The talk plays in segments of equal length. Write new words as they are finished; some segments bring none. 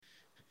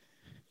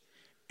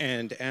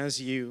And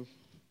as you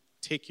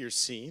take your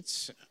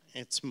seats,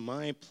 it's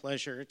my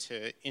pleasure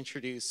to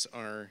introduce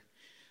our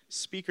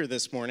speaker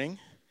this morning.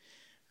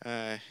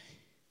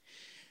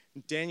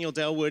 Daniel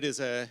Delwood is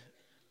a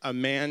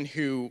man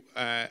who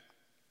I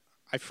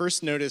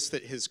first noticed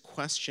that his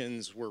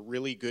questions were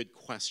really good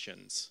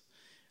questions.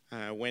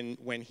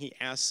 When he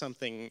asked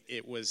something,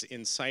 it was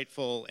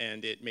insightful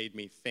and it made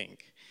me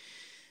think.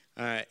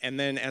 And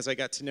then as I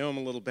got to know him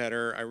a little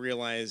better, I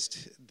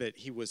realized that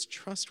he was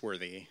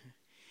trustworthy.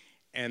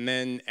 And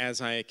then as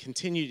I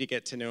continued to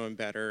get to know him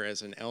better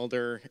as an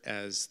elder,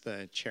 as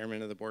the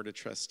chairman of the board of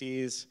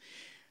trustees,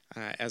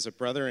 as a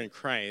brother in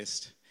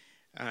Christ,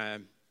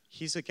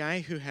 he's a guy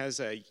who has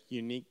a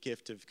unique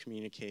gift of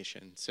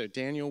communication. So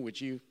Daniel,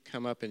 would you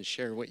come up and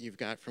share what you've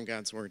got from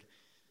God's Word?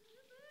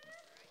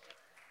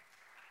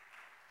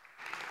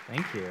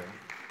 Thank you.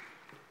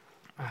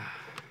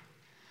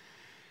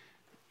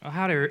 Well,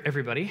 howdy,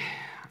 everybody.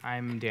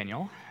 I'm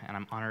Daniel, and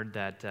I'm honored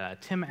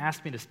that Tim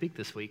asked me to speak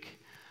this week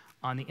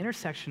on the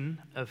intersection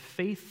of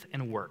faith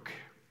and work.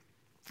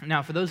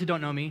 Now, for those who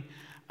don't know me,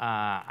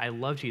 I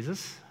love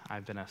Jesus.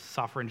 I've been a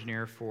software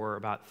engineer for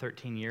about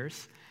 13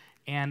 years,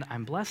 and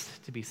I'm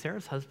blessed to be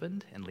Sarah's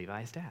husband and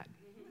Levi's dad.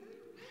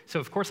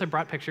 So, of course, I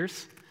brought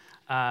pictures.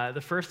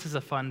 The first is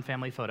a fun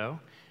family photo,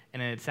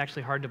 and it's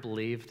actually hard to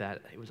believe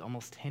that it was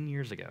almost 10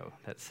 years ago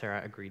that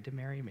Sarah agreed to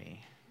marry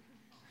me.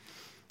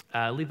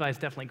 Levi's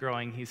definitely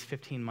growing. He's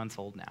 15 months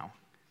old now.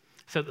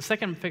 So the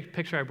second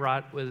picture I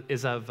brought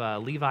is of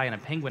Levi in a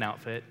penguin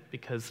outfit,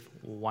 because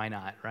why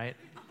not, right?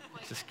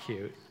 It's just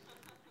cute.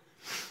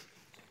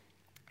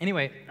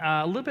 Anyway,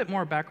 a little bit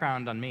more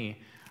background on me.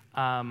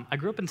 I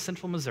grew up in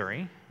central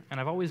Missouri, and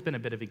I've always been a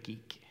bit of a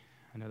geek.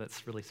 I know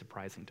that's really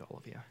surprising to all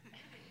of you.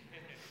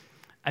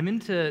 I'm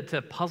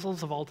into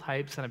puzzles of all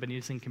types, and I've been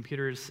using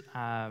computers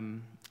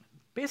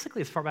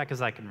basically as far back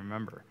as I can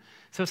remember.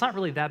 So it's not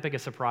really that big a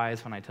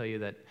surprise when I tell you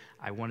that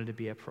I wanted to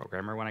be a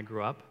programmer when I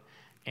grew up.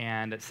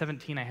 And at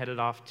 17, I headed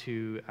off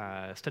to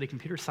study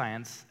computer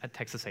science at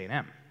Texas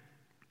A&M.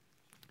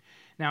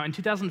 Now, in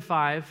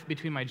 2005,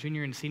 between my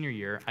junior and senior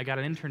year, I got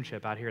an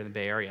internship out here in the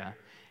Bay Area,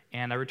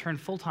 and I returned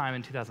full-time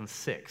in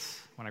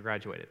 2006 when I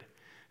graduated.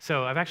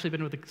 So I've actually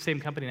been with the same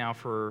company now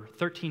for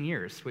 13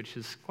 years, which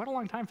is quite a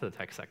long time for the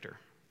tech sector.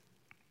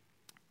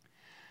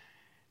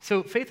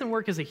 So faith and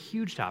work is a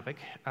huge topic,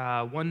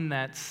 one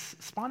that's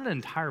spawned an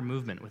entire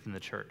movement within the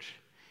church.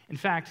 In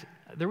fact,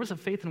 there was a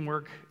Faith and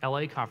Work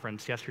LA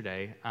conference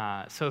yesterday,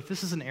 so if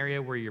this is an area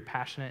where you're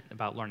passionate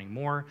about learning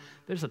more,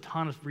 there's a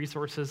ton of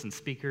resources and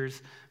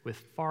speakers with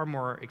far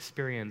more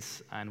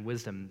experience and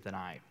wisdom than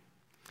I.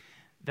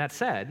 That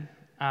said,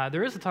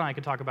 there is a ton I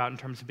could talk about in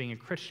terms of being a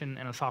Christian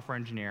and a software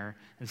engineer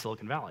in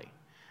Silicon Valley.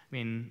 I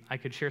mean, I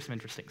could share some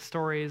interesting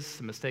stories,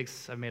 some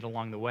mistakes I've made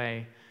along the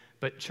way,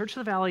 but Church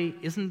of the Valley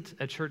isn't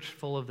a church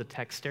full of the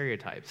tech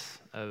stereotypes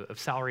of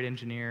salaried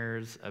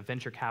engineers, of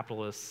venture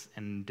capitalists,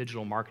 and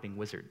digital marketing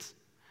wizards.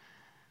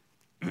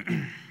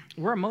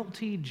 We're a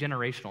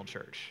multi-generational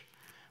church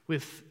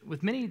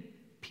with many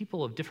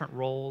people of different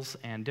roles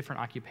and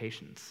different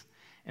occupations.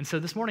 And so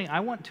this morning,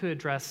 I want to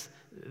address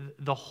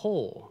the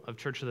whole of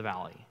Church of the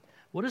Valley.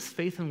 What does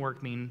faith and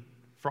work mean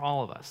for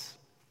all of us?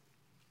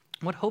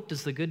 What hope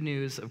does the good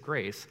news of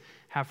grace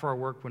have for our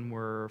work when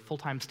we're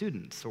full-time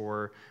students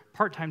or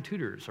part-time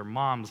tutors or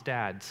moms,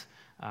 dads,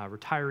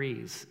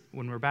 retirees,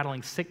 when we're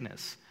battling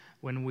sickness,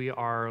 when we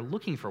are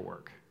looking for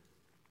work?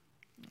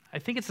 I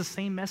think it's the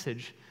same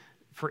message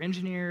for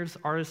engineers,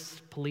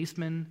 artists,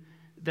 policemen,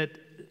 that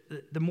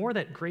the more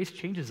that grace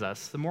changes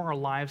us, the more our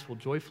lives will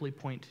joyfully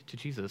point to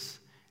Jesus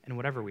in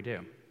whatever we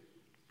do.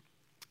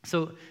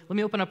 So let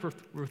me open up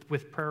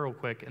with prayer real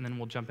quick, and then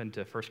we'll jump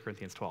into 1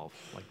 Corinthians 12,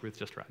 like Ruth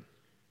just read.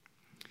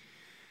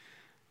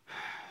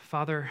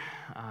 Father,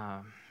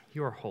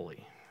 you are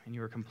holy, and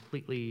you are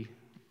completely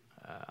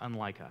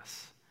unlike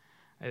us.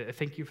 I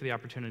thank you for the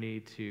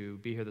opportunity to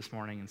be here this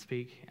morning and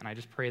speak, and I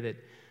just pray that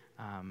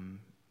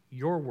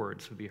your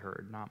words would be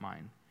heard, not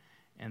mine,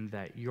 and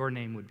that your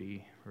name would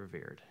be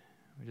revered.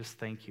 We just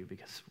thank you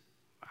because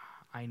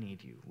I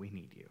need you, we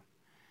need you.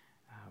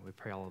 We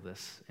pray all of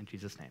this in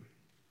Jesus' name.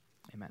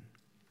 Amen.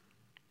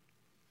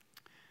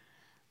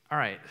 All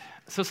right,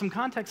 so some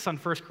context on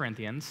 1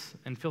 Corinthians,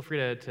 and feel free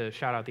to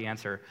shout out the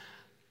answer.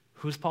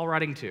 Who's Paul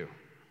writing to?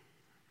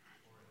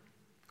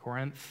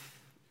 Corinth,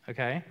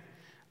 okay.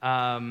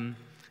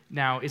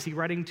 Now, is he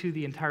writing to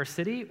the entire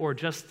city or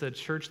just the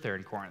church there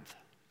in Corinth?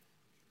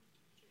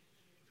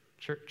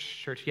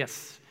 Church,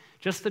 yes.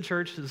 Just the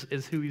church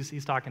is who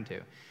he's talking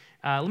to.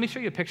 Let me show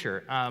you a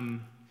picture.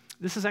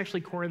 This is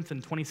actually Corinth in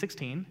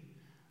 2016.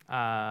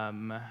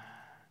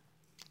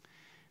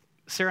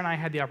 Sarah and I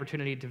had the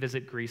opportunity to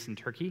visit Greece and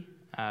Turkey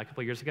a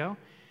couple of years ago,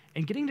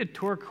 and getting to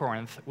tour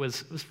Corinth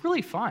was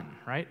really fun,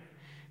 right?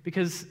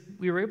 Because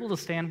we were able to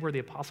stand where the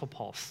Apostle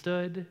Paul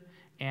stood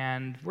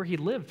and where he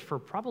lived for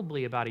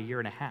probably about a year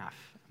and a half,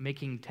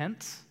 making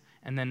tents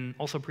and then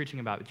also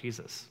preaching about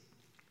Jesus.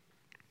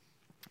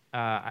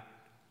 Now,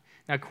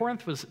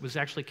 Corinth was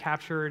actually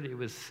captured, it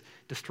was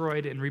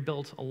destroyed and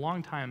rebuilt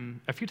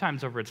a few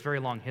times over its very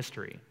long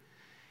history.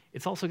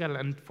 It's also got an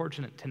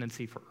unfortunate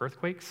tendency for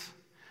earthquakes,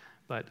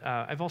 but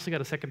I've also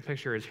got a second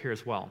picture here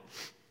as well.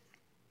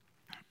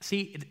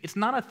 See, it's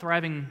not a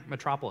thriving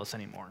metropolis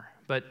anymore,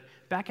 but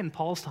back in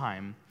Paul's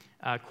time,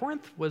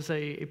 Corinth was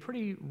a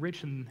pretty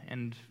rich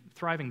and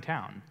thriving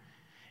town.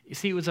 You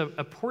see, it was a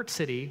port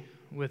city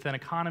with an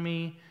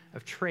economy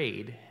of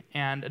trade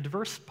and a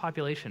diverse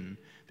population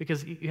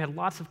because you had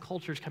lots of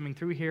cultures coming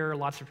through here,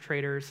 lots of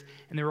traders,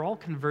 and they were all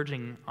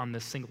converging on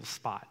this single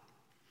spot.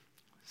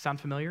 Sound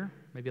familiar?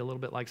 Maybe a little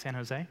bit like San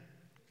Jose?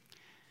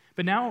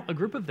 But now a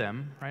group of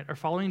them, right, are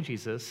following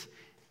Jesus,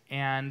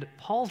 and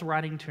Paul's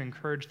writing to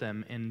encourage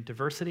them in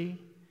diversity,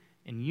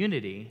 in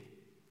unity,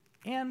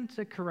 and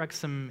to correct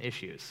some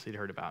issues he'd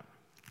heard about.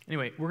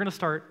 Anyway, we're going to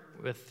start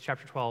with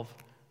chapter 12,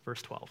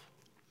 verse 12.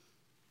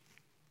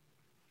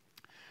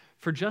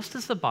 For just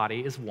as the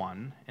body is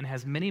one and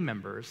has many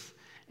members,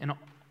 and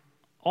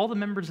all the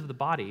members of the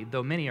body,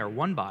 though many are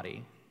one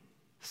body,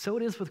 so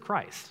it is with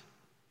Christ.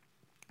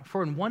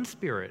 For in one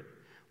Spirit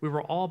we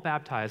were all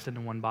baptized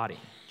into one body,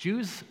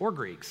 Jews or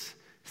Greeks,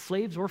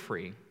 slaves or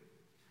free,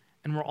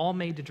 and we're all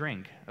made to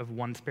drink of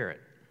one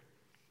Spirit.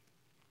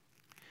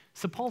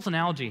 So Paul's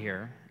analogy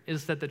here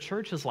is that the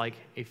church is like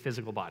a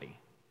physical body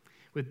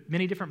with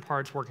many different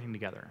parts working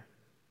together.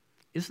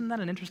 Isn't that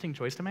an interesting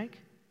choice to make?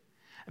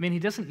 I mean, he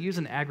doesn't use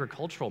an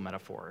agricultural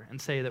metaphor and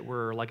say that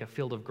we're like a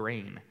field of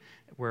grain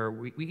where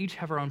we each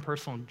have our own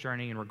personal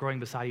journey and we're growing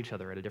beside each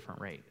other at a different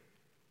rate.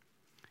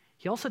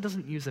 He also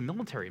doesn't use a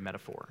military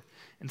metaphor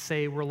and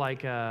say we're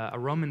like a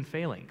Roman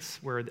phalanx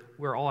where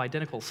we're all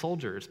identical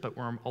soldiers, but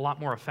we're a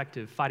lot more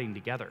effective fighting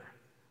together.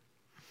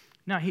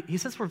 No, he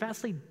says we're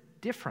vastly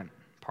different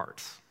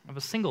parts of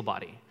a single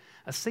body,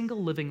 a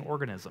single living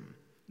organism,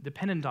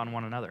 dependent on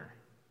one another.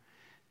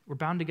 We're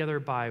bound together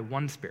by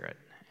one Spirit.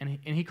 And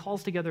he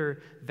calls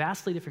together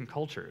vastly different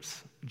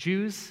cultures,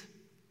 Jews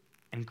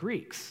and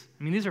Greeks.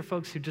 I mean, these are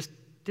folks who just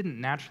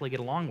didn't naturally get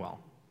along well.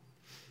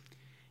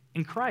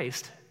 In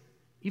Christ,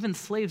 even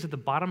slaves at the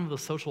bottom of the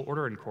social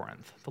order in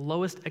Corinth, the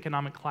lowest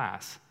economic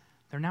class,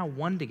 they're now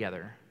one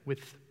together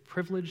with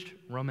privileged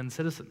Roman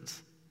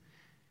citizens.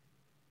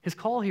 His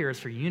call here is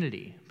for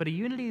unity, but a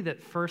unity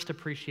that first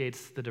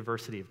appreciates the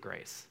diversity of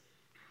grace.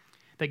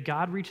 That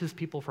God reaches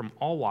people from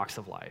all walks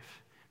of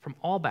life, from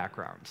all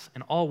backgrounds,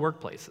 and all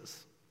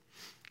workplaces.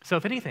 So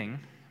if anything,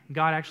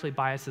 God actually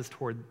biases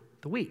toward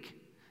the weak,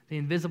 the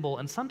invisible,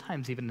 and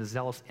sometimes even the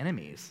zealous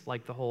enemies,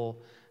 like the whole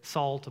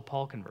Saul to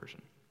Paul conversion.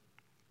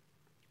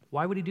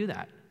 Why would he do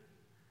that?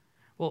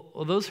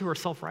 Well, those who are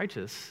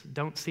self-righteous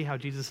don't see how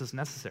Jesus is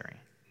necessary.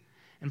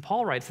 And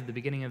Paul writes at the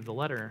beginning of the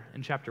letter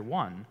in chapter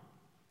 1,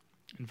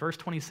 in verse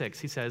 26,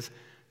 he says,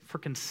 "For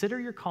consider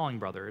your calling,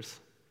 brothers.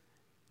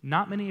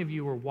 Not many of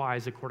you were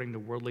wise according to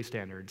worldly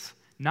standards.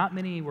 Not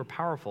many were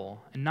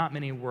powerful, and not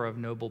many were of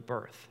noble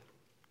birth."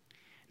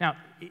 Now,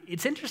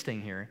 it's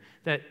interesting here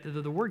that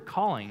the word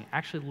calling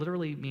actually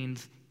literally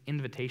means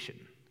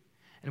invitation.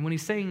 And when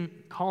he's saying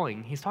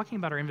calling, he's talking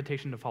about our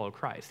invitation to follow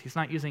Christ. He's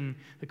not using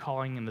the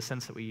calling in the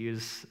sense that we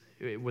use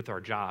with our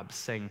jobs,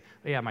 saying,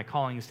 oh, yeah, my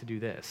calling is to do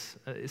this,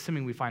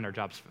 assuming we find our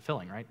jobs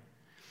fulfilling, right?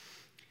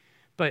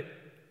 But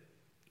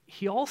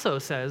he also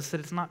says that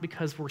it's not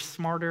because we're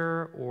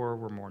smarter or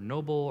we're more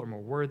noble or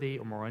more worthy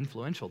or more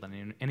influential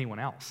than anyone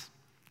else.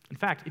 In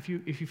fact, if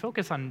you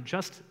focus on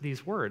just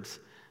these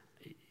words,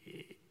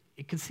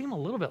 it can seem a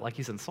little bit like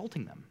he's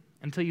insulting them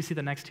until you see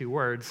the next two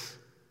words,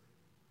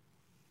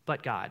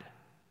 but God.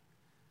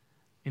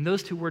 And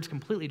those two words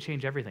completely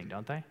change everything,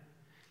 don't they?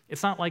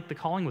 It's not like the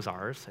calling was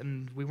ours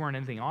and we weren't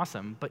anything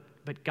awesome,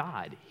 but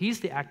God,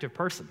 he's the active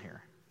person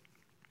here.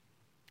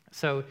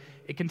 So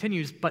it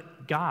continues,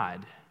 but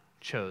God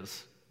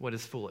chose what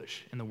is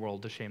foolish in the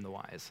world to shame the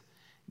wise.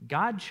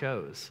 God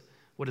chose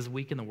what is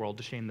weak in the world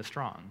to shame the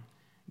strong.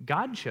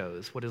 God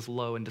chose what is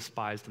low and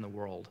despised in the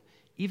world,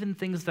 even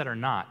things that are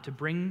not, to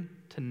bring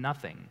to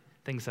nothing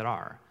things that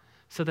are,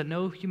 so that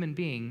no human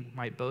being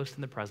might boast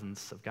in the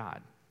presence of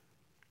God.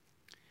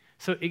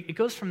 So it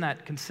goes from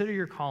that, consider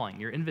your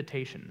calling, your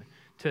invitation,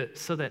 to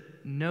so that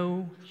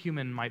no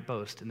human might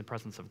boast in the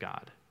presence of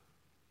God.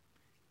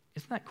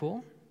 Isn't that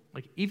cool?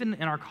 Like, even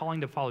in our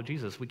calling to follow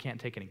Jesus, we can't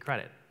take any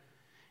credit.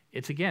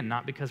 It's, again,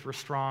 not because we're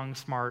strong,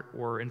 smart,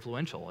 or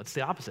influential. It's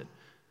the opposite.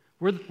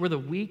 We're the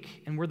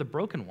weak and we're the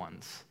broken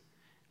ones.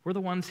 We're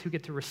the ones who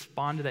get to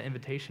respond to that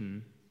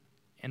invitation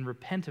and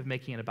repent of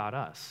making it about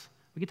us.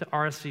 We get to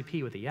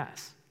RSVP with a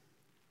yes.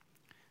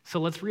 So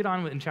let's read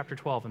on in chapter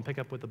 12 and pick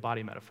up with the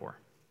body metaphor.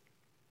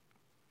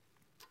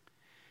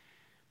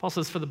 Paul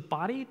says, "For the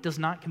body does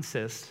not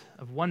consist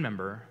of one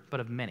member, but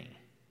of many.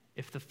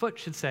 If the foot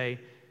should say,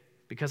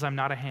 'Because I'm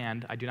not a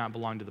hand, I do not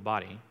belong to the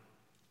body,'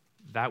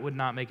 that would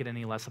not make it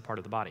any less a part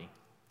of the body.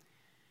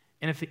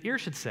 And if the ear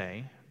should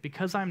say,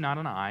 'Because I'm not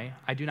an eye,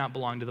 I do not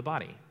belong to the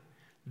body,'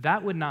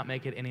 that would not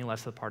make it any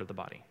less a part of the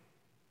body."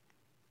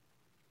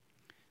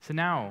 So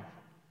now,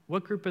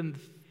 what group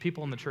of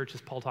people in the church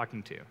is Paul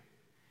talking to?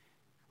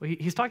 Well,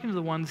 he's talking to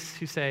the ones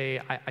who say,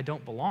 I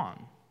don't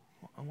belong.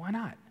 Well, why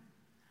not?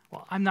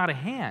 Well, I'm not a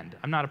hand.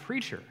 I'm not a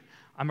preacher.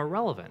 I'm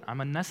irrelevant.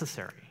 I'm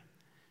unnecessary.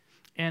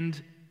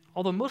 And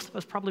although most of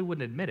us probably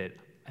wouldn't admit it,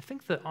 I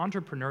think the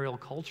entrepreneurial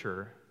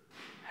culture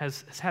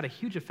has had a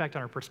huge effect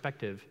on our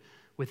perspective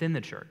within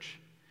the church.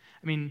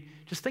 I mean,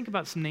 just think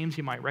about some names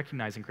you might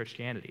recognize in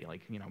Christianity,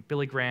 like,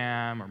 Billy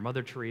Graham or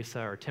Mother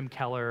Teresa or Tim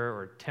Keller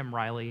or Tim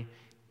Riley,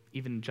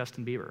 even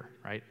Justin Bieber,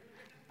 right?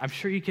 I'm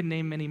sure you can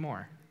name many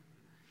more.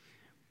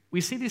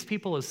 We see these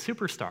people as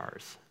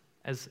superstars,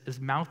 as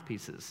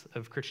mouthpieces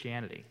of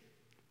Christianity.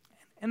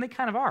 And they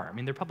kind of are. I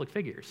mean, they're public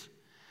figures.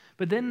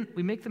 But then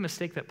we make the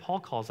mistake that Paul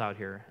calls out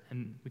here,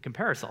 and we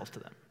compare ourselves to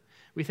them.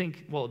 We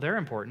think, well, they're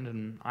important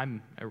and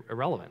I'm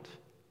irrelevant.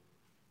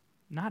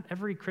 Not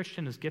every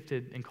Christian is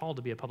gifted and called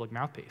to be a public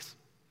mouthpiece.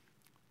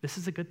 This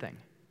is a good thing.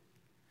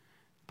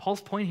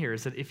 Paul's point here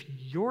is that if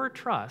your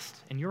trust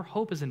and your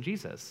hope is in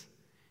Jesus,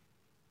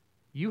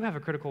 you have a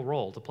critical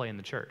role to play in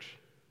the church.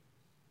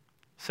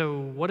 So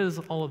what does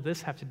all of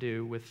this have to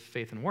do with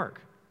faith and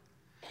work?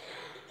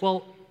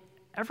 Well,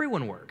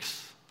 everyone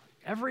works.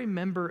 Every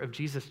member of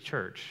Jesus'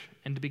 church,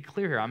 and to be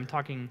clear here, I'm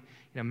talking,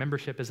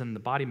 membership is in the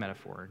body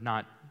metaphor,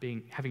 not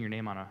having your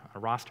name on a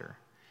roster.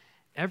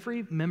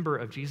 Every member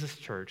of Jesus'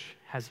 church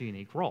has a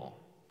unique role,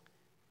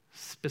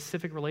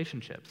 specific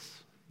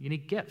relationships,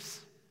 unique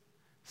gifts,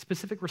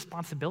 specific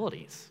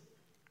responsibilities.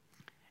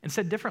 And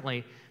said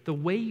differently, the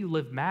way you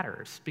live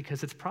matters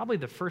because it's probably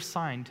the first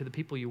sign to the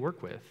people you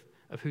work with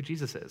of who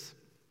Jesus is.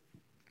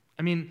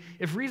 I mean,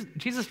 if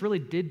Jesus really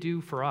did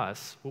do for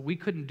us what we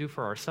couldn't do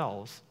for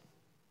ourselves,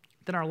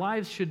 then our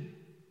lives should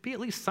be at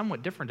least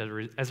somewhat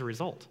different as a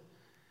result.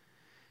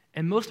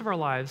 And most of our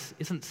lives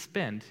isn't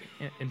spent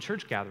in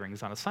church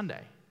gatherings on a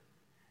Sunday.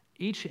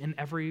 Each and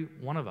every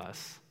one of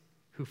us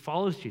who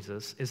follows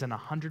Jesus is in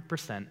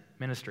 100%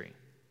 ministry.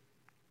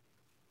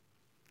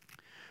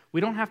 We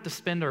don't have to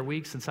spend our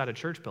weeks inside a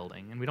church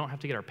building, and we don't have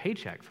to get our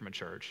paycheck from a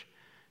church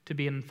to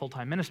be in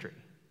full-time ministry.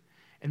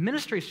 And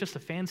ministry is just a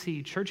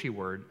fancy, churchy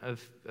word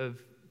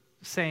of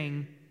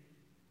saying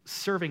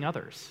serving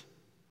others.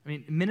 I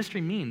mean,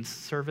 ministry means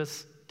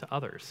service to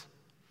others.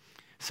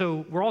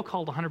 So we're all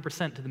called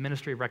 100% to the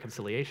ministry of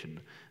reconciliation,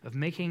 of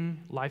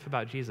making life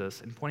about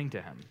Jesus and pointing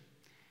to him.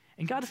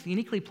 And God has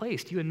uniquely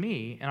placed you and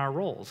me in our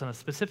roles in a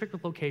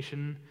specific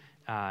location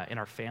in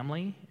our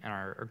family, in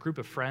our group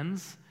of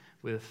friends,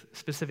 with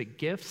specific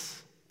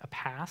gifts, a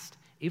past,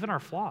 even our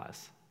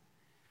flaws.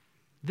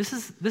 This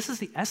is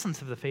the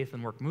essence of the faith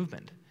and work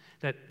movement,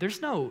 that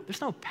there's no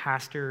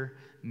pastor,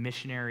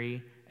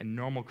 missionary, and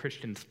normal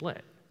Christian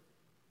split.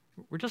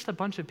 We're just a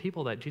bunch of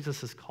people that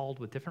Jesus has called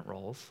with different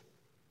roles,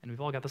 and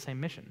we've all got the same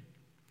mission.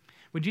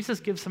 When Jesus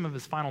gives some of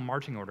his final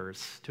marching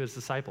orders to his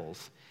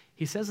disciples,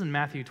 he says in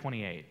Matthew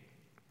 28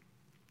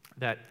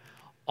 that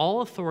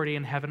all authority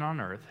in heaven and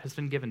on earth has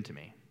been given to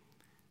me.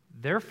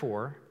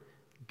 Therefore,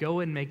 go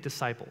and make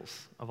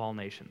disciples of all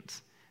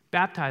nations,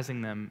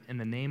 baptizing them in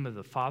the name of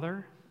the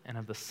Father and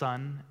of the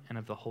Son and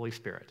of the Holy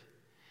Spirit,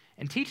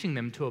 and teaching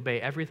them to obey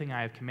everything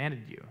I have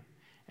commanded you.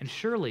 And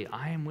surely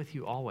I am with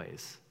you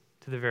always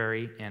to the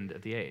very end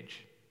of the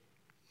age.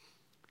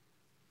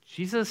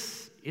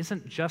 Jesus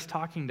isn't just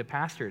talking to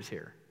pastors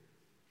here.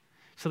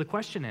 So the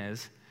question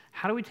is,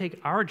 how do we take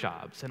our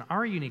jobs and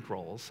our unique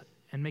roles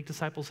and make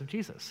disciples of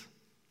Jesus?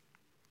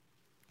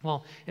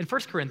 Well, in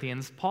 1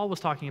 Corinthians, Paul was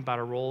talking about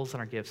our roles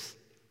and our gifts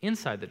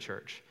inside the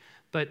church,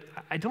 but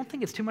I don't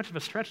think it's too much of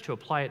a stretch to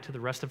apply it to the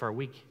rest of our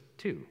week,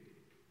 too.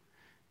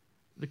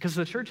 Because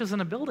the church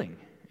isn't a building,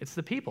 it's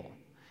the people.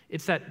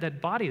 It's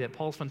that body that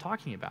Paul's been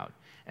talking about.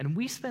 And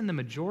we spend the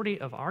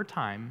majority of our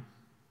time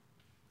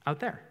out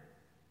there,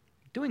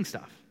 doing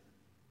stuff.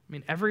 I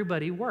mean,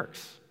 everybody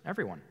works,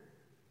 everyone.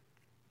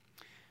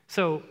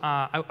 So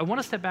I want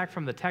to step back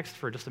from the text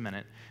for just a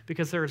minute,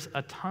 because there's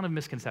a ton of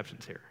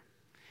misconceptions here.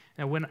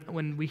 Now,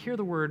 when we hear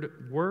the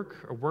word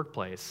work or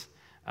workplace,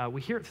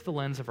 we hear it through the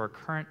lens of our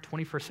current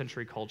 21st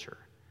century culture.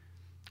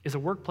 Is a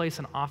workplace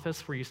an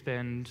office where you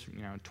spend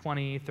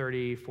 20,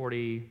 30,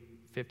 40,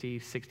 50,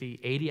 60,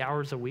 80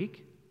 hours a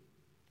week?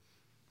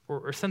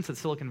 Or since it's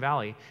Silicon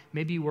Valley,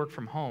 maybe you work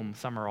from home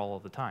some or all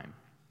of the time.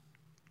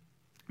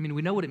 I mean,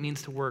 we know what it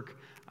means to work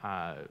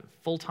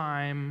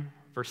full-time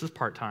versus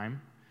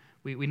part-time.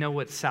 We know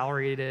what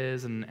salary it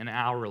is and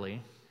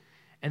hourly.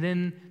 And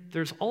then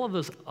there's all of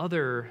those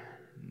other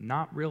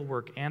not real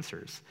work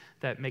answers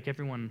that make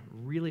everyone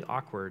really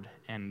awkward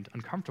and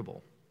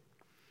uncomfortable.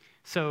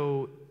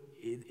 So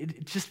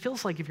it just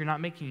feels like if you're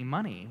not making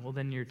money, well,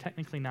 then you're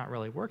technically not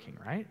really working,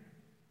 right?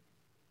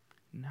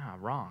 Nah,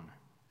 wrong.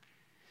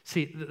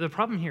 See, the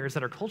problem here is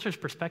that our culture's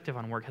perspective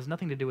on work has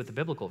nothing to do with the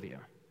biblical view.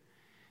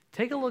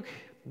 Take a look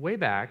way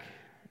back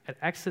at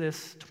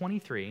Exodus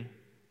 23,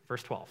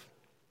 verse 12.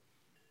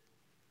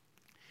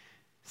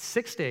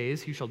 6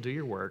 days you shall do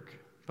your work,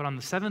 but on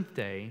the seventh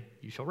day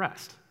you shall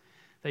rest,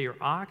 that your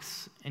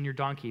ox and your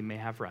donkey may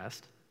have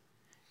rest,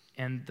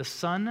 and the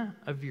son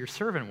of your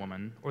servant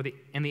woman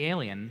and the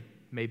alien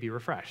may be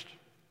refreshed.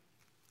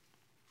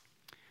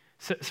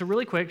 So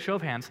really quick, show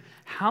of hands,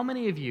 how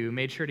many of you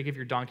made sure to give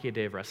your donkey a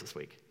day of rest this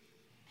week?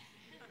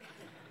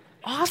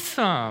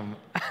 Awesome!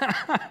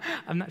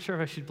 I'm not sure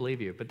if I should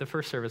believe you, but the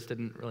first service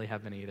didn't really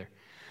have many either.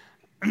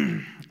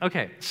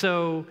 Okay,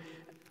 so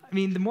I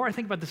mean, the more I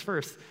think about this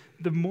verse,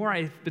 the more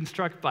I've been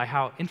struck by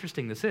how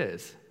interesting this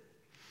is.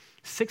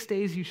 6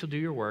 days you shall do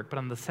your work, but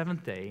on the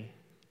seventh day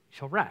you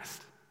shall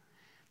rest.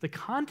 The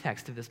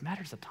context of this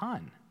matters a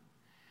ton.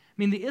 I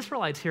mean, the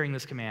Israelites hearing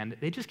this command,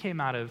 they just came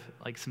out of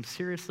like some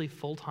seriously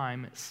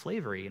full-time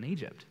slavery in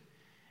Egypt.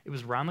 It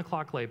was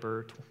round-the-clock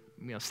labor,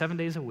 7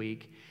 days a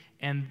week,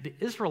 and the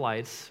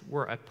Israelites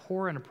were a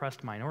poor and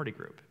oppressed minority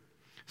group.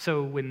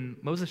 So when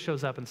Moses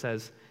shows up and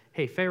says,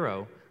 hey,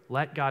 Pharaoh,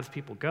 let God's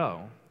people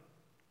go,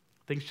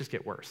 things just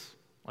get worse,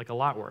 like a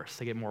lot worse.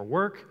 They get more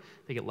work,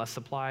 they get less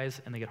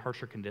supplies, and they get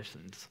harsher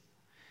conditions.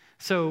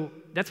 So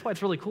that's why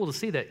it's really cool to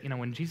see that,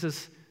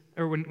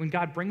 when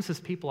God brings his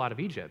people out of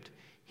Egypt,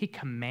 he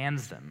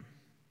commands them.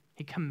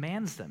 He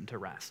commands them to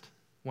rest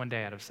 1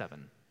 day out of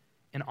 7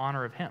 in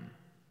honor of him.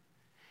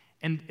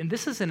 And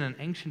this is in an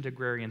ancient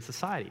agrarian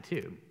society,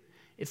 too.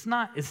 It's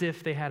not as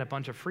if they had a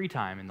bunch of free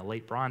time in the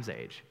late Bronze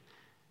Age.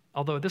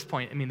 Although at this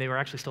point, they were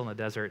actually still in the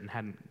desert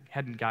and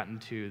hadn't gotten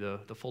to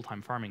the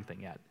full-time farming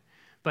thing yet.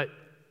 But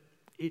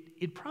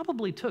it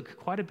probably took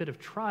quite a bit of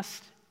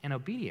trust and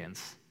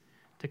obedience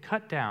to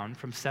cut down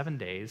from 7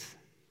 days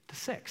to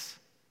 6.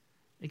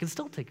 It can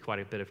still take quite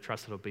a bit of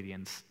trust and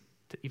obedience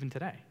even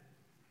today.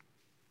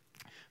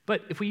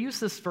 But if we use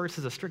this verse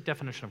as a strict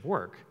definition of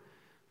work,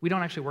 we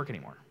don't actually work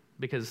anymore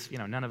because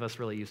none of us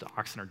really used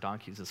oxen or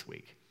donkeys this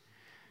week.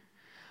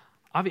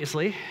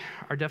 Obviously,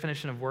 our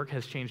definition of work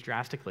has changed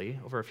drastically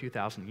over a few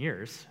thousand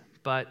years,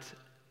 but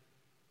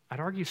I'd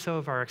argue so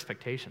have our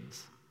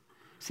expectations.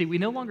 See, we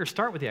no longer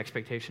start with the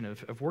expectation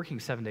of working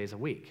 7 days a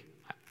week.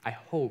 I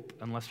hope,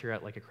 unless you're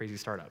at like a crazy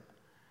startup.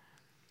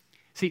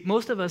 See,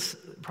 most of us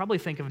probably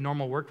think of a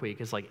normal work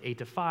week as like 8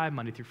 to 5,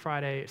 Monday through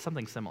Friday,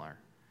 something similar.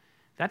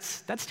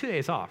 That's 2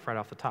 days off right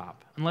off the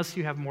top, unless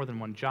you have more than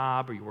one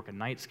job or you work a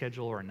night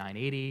schedule or a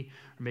 980,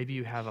 or maybe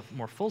you have a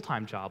more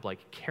full-time job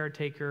like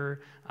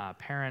caretaker,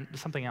 parent,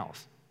 something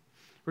else.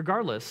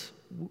 Regardless,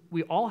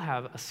 we all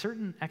have a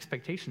certain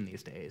expectation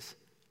these days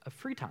of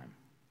free time.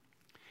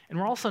 And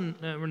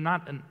we're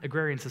not an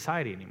agrarian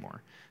society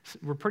anymore.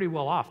 We're pretty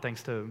well off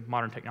thanks to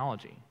modern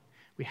technology.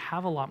 We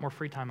have a lot more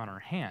free time on our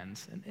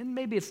hands, and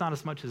maybe it's not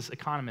as much as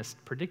economists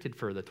predicted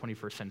for the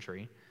 21st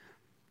century.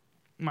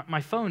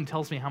 My phone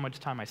tells me how much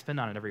time I spend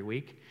on it every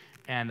week,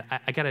 and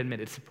I got to admit,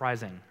 it's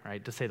surprising,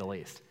 right, to say the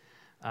least.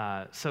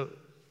 So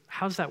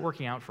how's that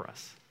working out for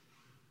us?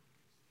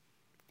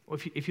 Well,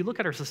 if you look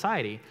at our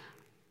society,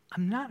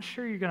 I'm not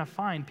sure you're going to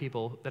find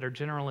people that are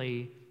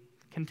generally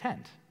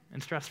content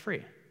and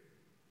stress-free.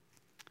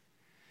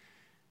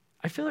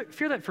 I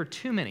fear that for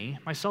too many,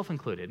 myself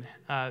included,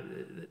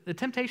 the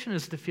temptation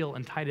is to feel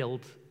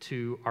entitled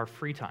to our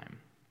free time.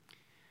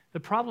 The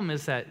problem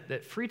is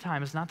that free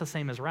time is not the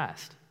same as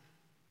rest.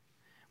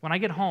 When I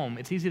get home,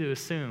 it's easy to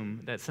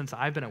assume that since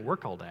I've been at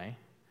work all day,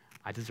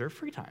 I deserve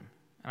free time,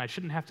 and I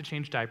shouldn't have to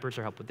change diapers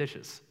or help with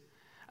dishes.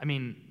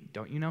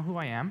 Don't you know who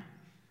I am?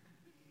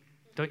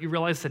 Don't you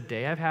realize the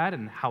day I've had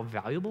and how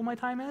valuable my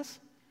time is?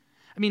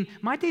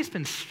 My day's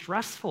been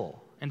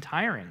stressful and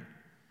tiring,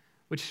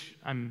 which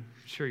I'm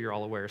sure you're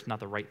all aware is not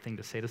the right thing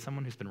to say to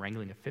someone who's been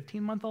wrangling a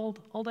 15-month-old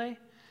all day.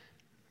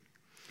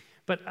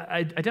 But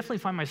I definitely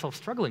find myself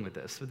struggling with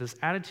this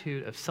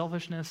attitude of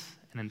selfishness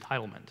and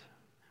entitlement,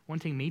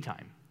 wanting me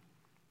time.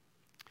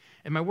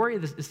 And my worry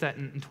is that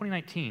in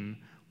 2019,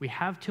 we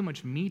have too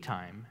much me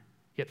time,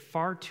 yet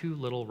far too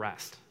little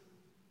rest.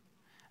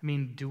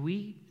 Do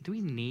we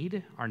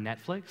need our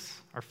Netflix,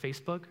 our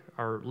Facebook,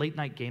 our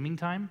late-night gaming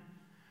time?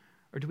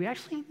 Or do we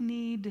actually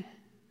need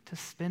to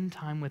spend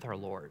time with our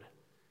Lord,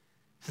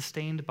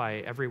 sustained by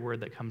every word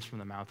that comes from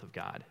the mouth of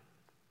God?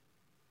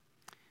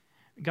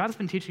 God has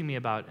been teaching me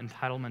about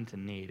entitlement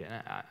and need,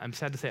 and I'm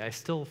sad to say I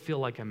still feel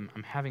like I'm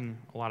having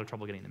a lot of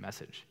trouble getting the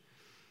message.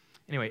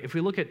 Anyway, if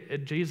we look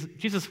at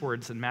Jesus'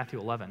 words in Matthew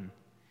 11,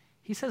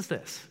 he says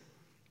this.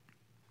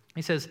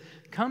 He says,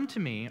 "Come to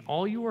me,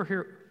 all you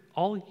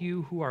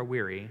who are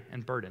weary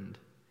and burdened,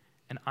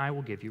 and I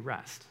will give you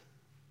rest."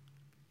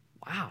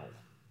 Wow,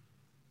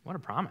 what a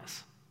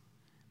promise.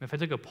 If I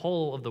took a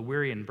poll of the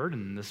weary and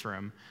burdened in this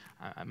room,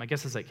 my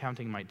guess is that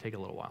counting might take a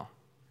little while.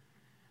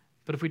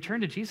 But if we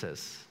turn to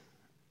Jesus,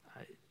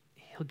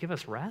 he'll give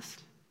us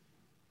rest?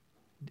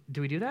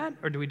 Do we do that,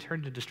 or do we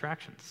turn to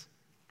distractions?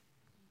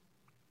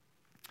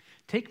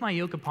 "Take my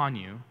yoke upon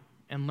you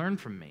and learn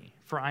from me,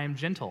 for I am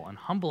gentle and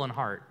humble in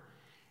heart,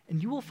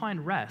 and you will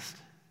find rest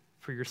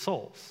for your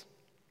souls."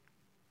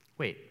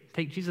 Wait,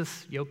 take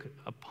Jesus' yoke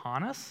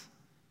upon us?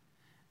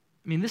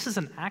 This is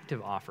an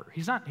active offer.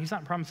 He's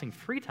not promising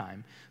free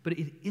time, but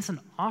it is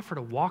an offer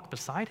to walk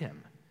beside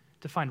him,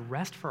 to find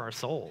rest for our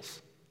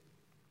souls.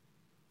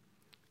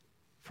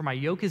 "For my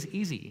yoke is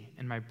easy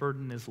and my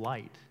burden is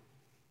light."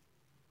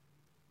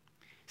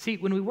 See,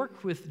 when we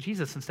work with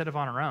Jesus instead of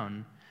on our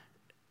own,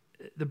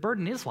 the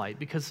burden is light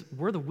because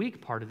we're the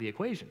weak part of the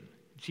equation.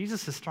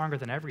 Jesus is stronger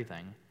than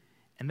everything,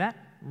 and that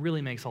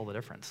really makes all the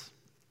difference.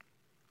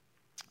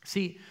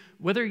 See,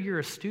 whether you're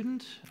a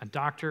student, a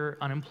doctor,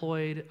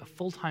 unemployed, a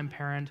full-time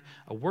parent,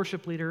 a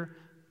worship leader,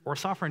 or a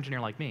software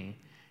engineer like me,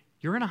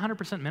 you're in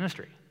 100%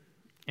 ministry.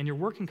 And your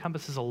work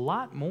encompasses a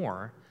lot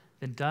more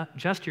than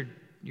just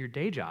your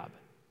day job.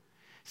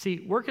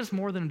 See, work is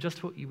more than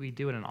just what we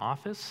do in an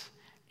office,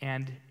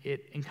 and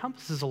it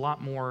encompasses a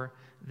lot more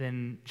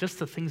than just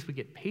the things we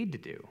get paid to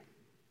do.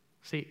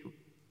 See,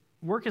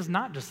 work is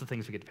not just the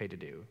things we get paid to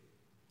do.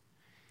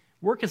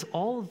 Work is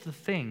all of the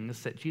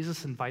things that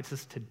Jesus invites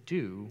us to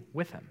do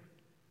with him.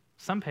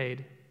 Some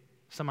paid,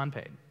 some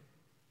unpaid.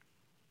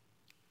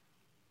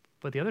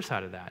 But the other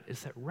side of that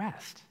is that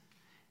rest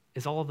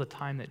is all of the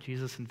time that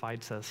Jesus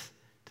invites us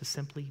to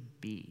simply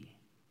be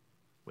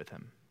with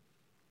him.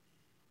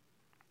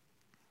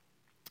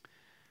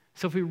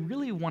 So if we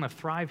really want to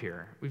thrive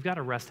here, we've got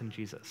to rest in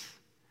Jesus.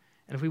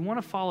 And if we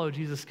want to follow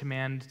Jesus'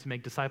 command to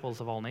make disciples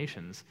of all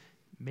nations,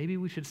 maybe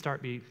we should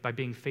start by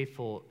being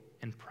faithful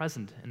and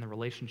present in the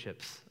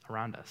relationships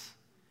around us,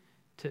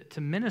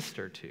 to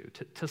minister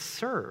to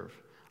serve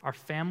our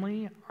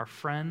family, our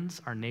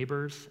friends, our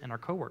neighbors, and our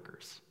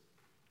coworkers.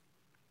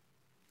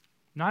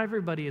 Not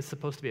everybody is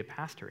supposed to be a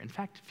pastor. In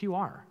fact, few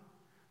are.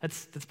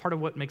 That's part of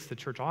what makes the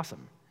church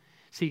awesome.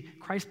 See,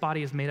 Christ's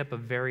body is made up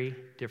of very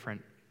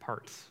different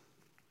parts.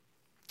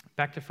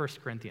 Back to 1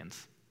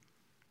 Corinthians.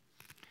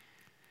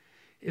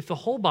 If the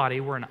whole body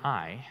were an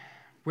eye,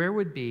 where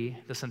would be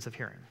the sense of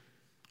hearing?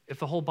 If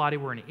the whole body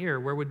were an ear,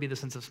 where would be the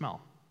sense of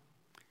smell?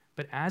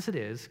 But as it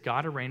is,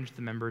 God arranged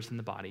the members in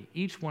the body,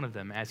 each one of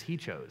them as he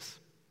chose.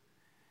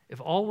 If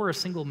all were a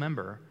single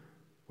member,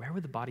 where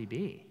would the body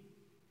be?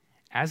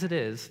 As it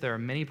is, there are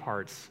many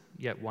parts,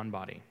 yet one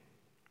body.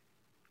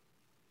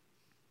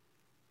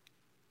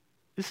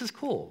 This is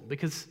cool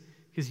because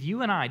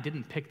you and I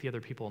didn't pick the other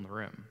people in the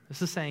room.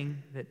 This is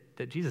saying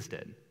that Jesus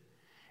did.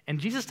 And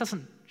Jesus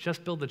doesn't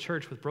just build the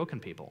church with broken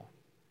people.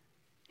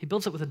 He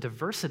builds it with a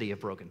diversity of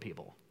broken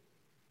people,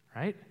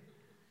 right?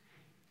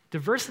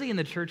 Diversity in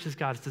the church is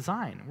God's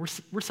design.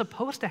 We're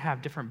supposed to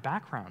have different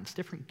backgrounds,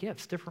 different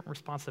gifts, different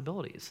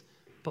responsibilities,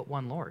 but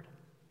one Lord.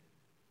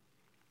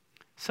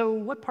 So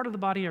what part of the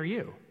body are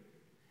you?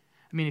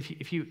 I mean,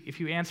 if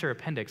you answer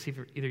appendix,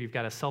 either you've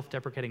got a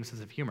self-deprecating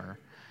sense of humor,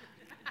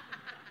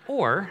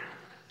 or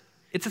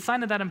it's a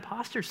sign of that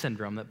imposter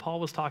syndrome that Paul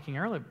was talking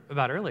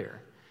about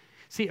earlier.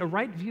 See, a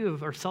right view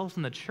of ourselves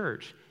in the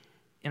church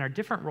in our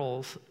different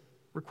roles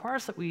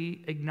requires that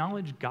we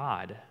acknowledge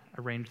God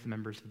arranged the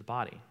members of the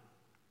body.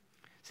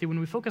 See, when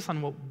we focus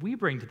on what we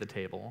bring to the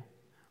table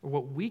or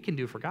what we can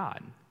do for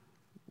God,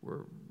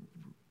 we're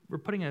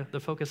putting the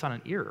focus on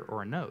an ear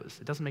or a nose.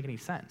 It doesn't make any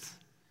sense.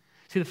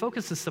 See, the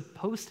focus is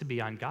supposed to be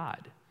on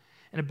God.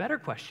 And a better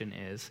question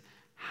is,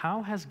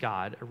 how has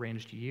God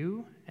arranged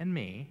you and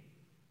me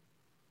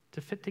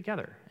to fit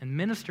together and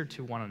minister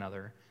to one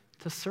another,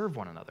 to serve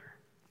one another?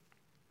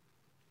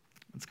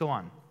 Let's go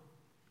on.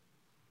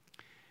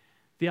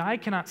 The eye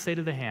cannot say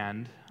to the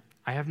hand,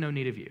 I have no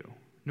need of you,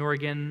 nor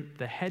again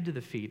the head to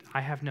the feet,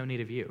 I have no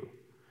need of you.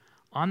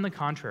 On the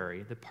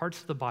contrary, the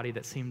parts of the body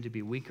that seem to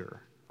be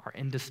weaker are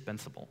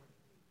indispensable.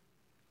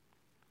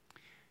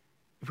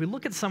 If we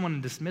look at someone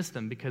and dismiss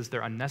them because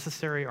they're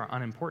unnecessary or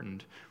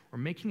unimportant, we're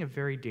making a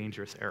very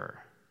dangerous error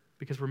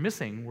because we're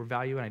missing where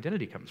value and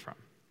identity comes from.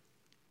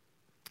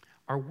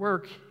 Our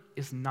work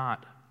is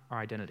not our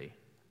identity.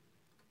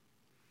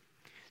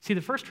 See,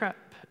 the first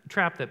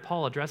trap that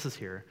Paul addresses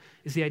here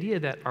is the idea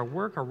that our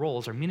work, our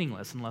roles are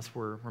meaningless unless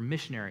we're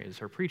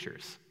missionaries or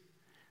preachers.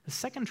 The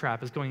second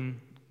trap is going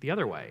the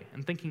other way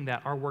and thinking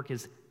that our work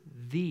is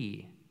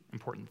the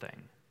important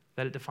thing,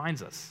 that it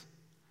defines us,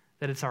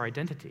 that it's our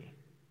identity.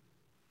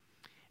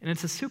 And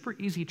it's a super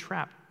easy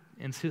trap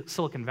in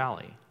Silicon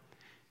Valley.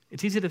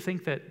 It's easy to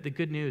think that the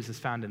good news is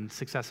found in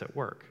success at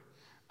work.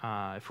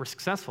 If we're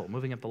successful,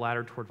 moving up the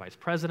ladder toward vice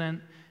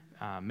president,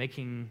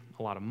 making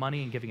a lot of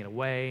money and giving it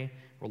away,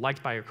 we're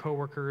liked by our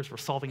coworkers, we're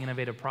solving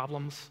innovative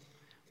problems,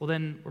 well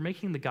then we're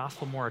making the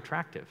gospel more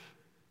attractive.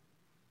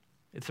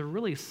 It's a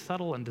really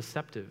subtle and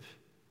deceptive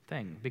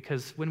thing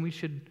because while we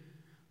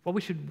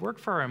should work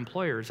for our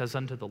employers as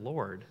unto the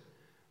Lord,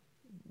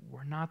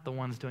 we're not the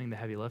ones doing the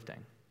heavy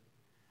lifting.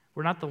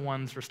 We're not the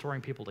ones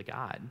restoring people to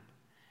God,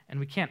 and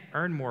we can't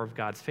earn more of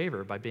God's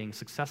favor by being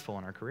successful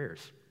in our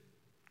careers.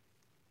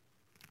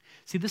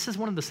 See, this is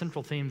one of the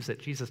central themes that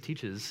Jesus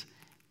teaches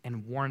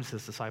and warns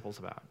his disciples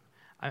about.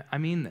 I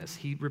mean this.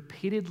 He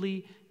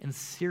repeatedly and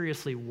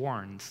seriously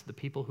warns the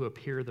people who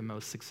appear the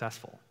most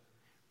successful,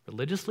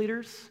 religious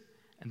leaders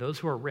and those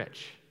who are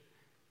rich.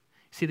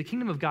 See, the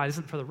kingdom of God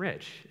isn't for the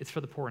rich, it's for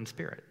the poor in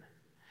spirit.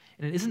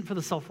 And it isn't for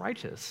the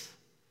self-righteous,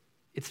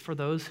 it's for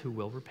those who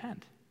will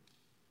repent.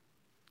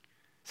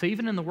 So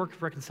even in the work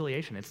of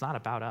reconciliation, it's not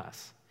about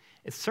us.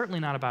 It's certainly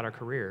not about our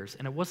careers,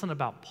 and it wasn't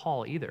about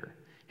Paul either,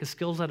 his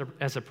skills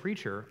as a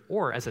preacher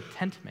or as a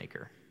tent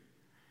maker.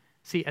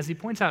 See, as he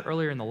points out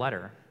earlier in the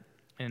letter,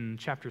 in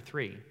chapter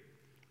 3,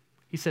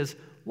 he says,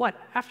 what,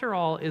 after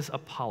all, is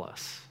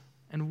Apollos?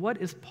 And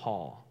what is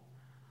Paul?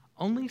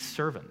 Only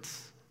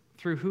servants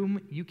through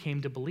whom you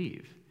came to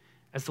believe,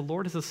 as the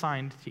Lord has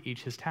assigned to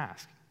each his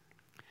task.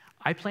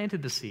 I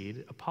planted the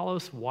seed,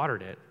 Apollos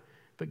watered it,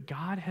 but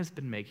God has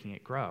been making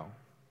it grow.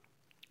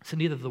 So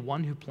neither the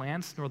one who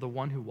plants nor the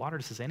one who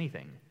waters is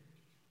anything,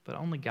 but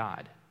only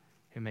God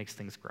who makes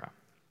things grow.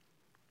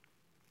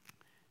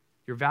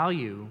 Your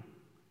value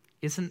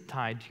isn't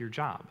tied to your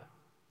job.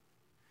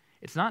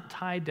 It's not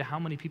tied to how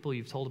many people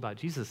you've told about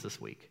Jesus this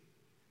week.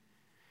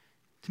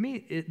 To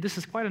me, this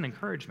is quite an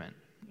encouragement.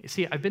 You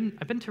see, I've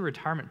been to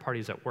retirement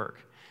parties at work,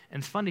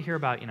 and it's fun to hear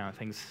about,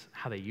 things,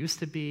 how they used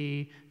to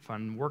be,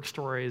 fun work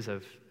stories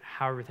of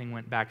how everything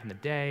went back in the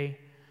day.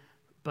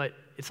 But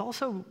it's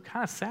also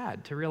kind of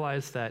sad to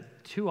realize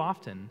that too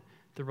often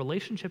the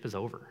relationship is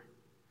over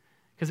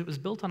because it was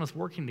built on us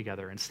working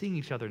together and seeing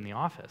each other in the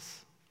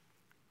office.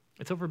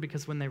 It's over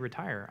because when they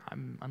retire,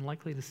 I'm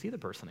unlikely to see the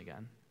person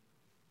again.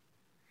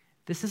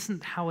 This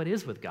isn't how it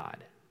is with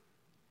God.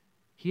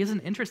 He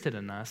isn't interested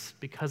in us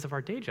because of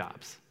our day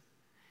jobs.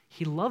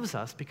 He loves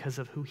us because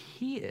of who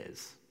He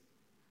is.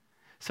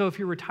 So if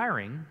you're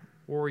retiring,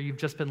 or you've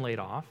just been laid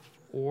off,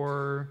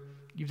 or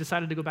you've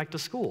decided to go back to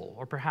school,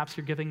 or perhaps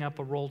you're giving up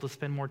a role to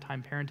spend more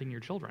time parenting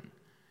your children,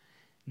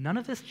 none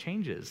of this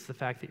changes the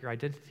fact that your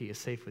identity is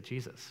safe with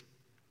Jesus.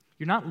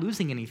 You're not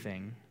losing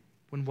anything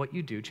when what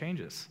you do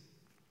changes.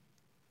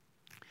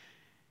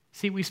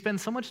 See, we spend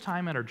so much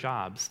time at our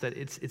jobs that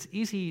it's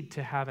easy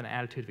to have an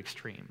attitude of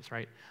extremes,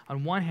 right?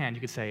 On one hand, you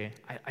could say,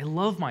 I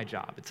love my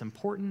job. It's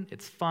important,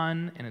 it's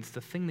fun, and it's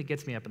the thing that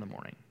gets me up in the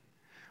morning.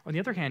 On the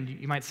other hand,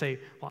 you might say,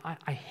 well,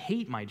 I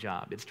hate my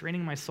job. It's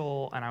draining my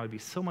soul, and I would be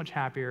so much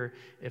happier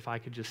if I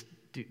could just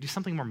do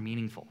something more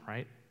meaningful,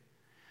 right?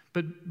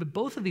 But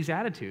both of these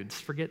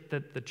attitudes forget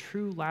that the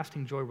true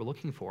lasting joy we're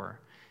looking for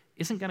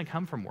isn't going to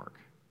come from work.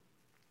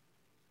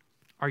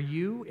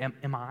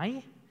 Am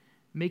I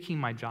making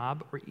my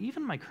job or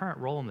even my current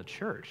role in the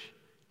church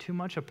too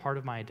much a part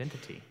of my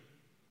identity?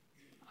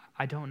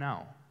 I don't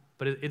know,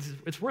 but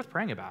it's worth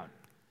praying about.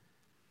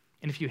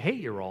 And if you hate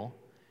your role,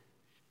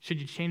 should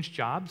you change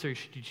jobs or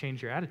should you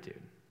change your attitude?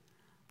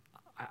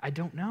 I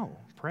don't know.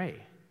 Pray.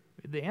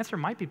 The answer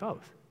might be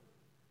both.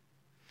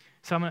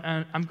 So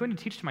I'm going to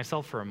teach to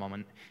myself for a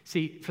moment.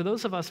 See, for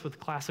those of us with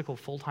classical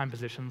full-time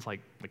positions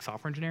like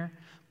software engineer,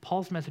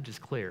 Paul's message is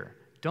clear.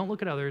 Don't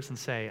look at others and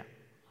say,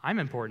 I'm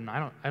important,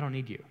 I don't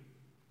need you.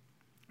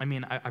 I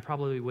mean, I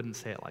probably wouldn't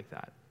say it like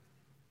that.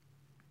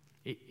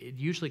 It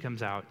usually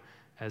comes out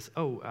as,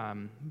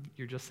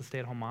 you're just a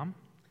stay-at-home mom?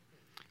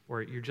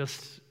 Or you're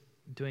just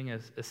doing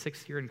a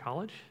sixth year in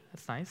college?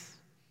 That's nice.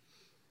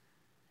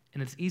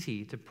 And it's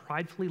easy to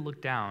pridefully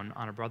look down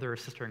on a brother or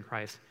sister in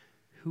Christ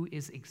who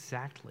is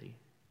exactly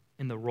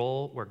in the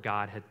role where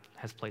God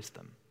has placed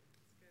them.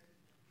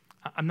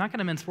 I'm not going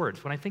to mince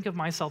words. When I think of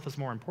myself as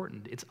more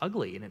important, it's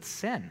ugly and it's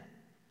sin.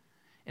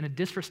 And it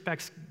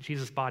disrespects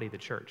Jesus' body, the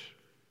church.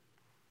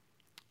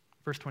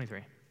 Verse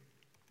 23.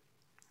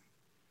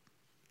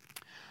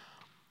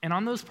 And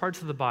on those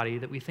parts of the body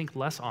that we think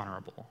less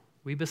honorable,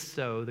 we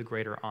bestow the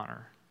greater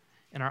honor.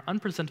 And our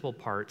unpresentable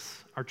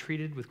parts are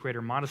treated with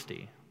greater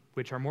modesty,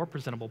 which our more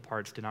presentable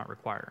parts do not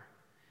require.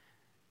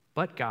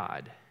 But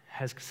God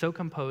has so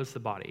composed the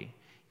body,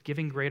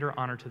 giving greater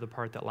honor to the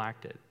part that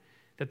lacked it,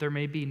 that there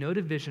may be no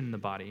division in the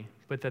body,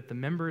 but that the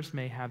members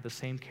may have the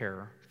same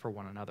care for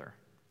one another.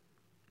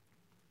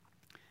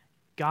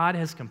 God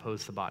has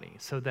composed the body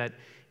so that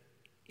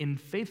in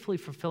faithfully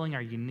fulfilling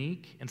our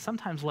unique and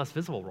sometimes less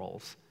visible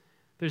roles,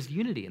 there's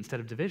unity instead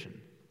of division.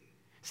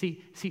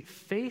 See,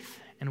 faith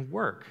and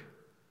work,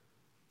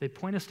 they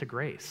point us to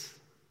grace.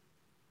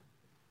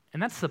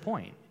 And that's the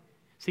point.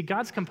 See,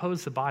 God's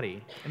composed the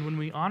body, and when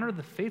we honor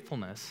the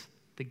faithfulness,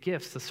 the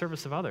gifts, the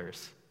service of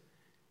others,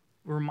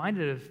 we're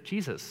reminded of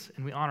Jesus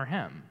and we honor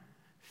Him.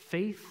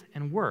 Faith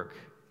and work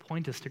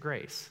point us to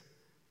grace.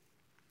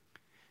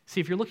 See,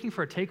 if you're looking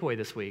for a takeaway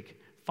this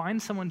week,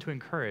 find someone to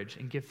encourage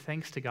and give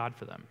thanks to God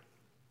for them.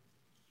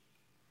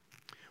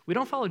 We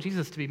don't follow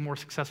Jesus to be more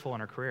successful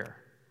in our career.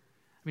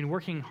 I mean,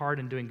 working hard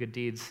and doing good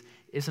deeds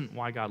isn't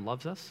why God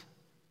loves us.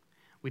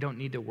 We don't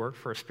need to work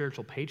for a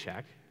spiritual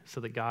paycheck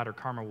so that God or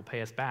karma will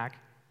pay us back.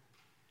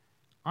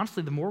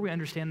 Honestly, the more we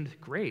understand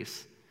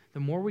grace, the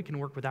more we can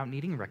work without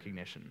needing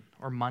recognition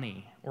or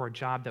money or a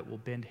job that will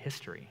bend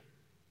history.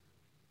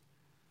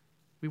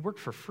 We work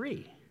for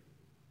free,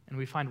 and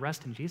we find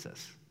rest in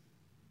Jesus.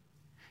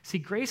 See,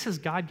 grace is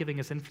God giving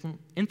us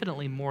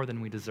infinitely more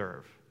than we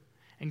deserve.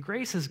 And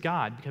grace is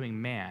God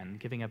becoming man,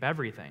 giving up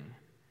everything,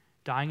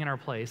 dying in our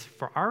place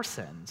for our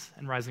sins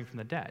and rising from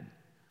the dead,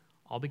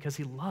 all because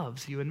He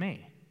loves you and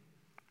me.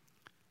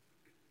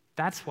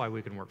 That's why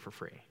we can work for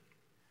free,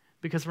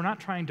 because we're not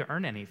trying to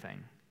earn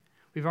anything.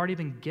 We've already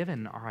been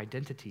given our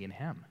identity in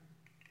Him.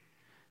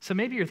 So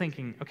maybe you're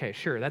thinking, okay,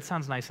 sure, that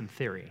sounds nice in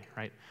theory,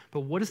 right?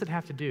 But what does it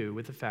have to do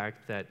with the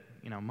fact that,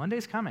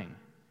 Monday's coming,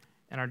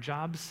 and our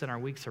jobs and our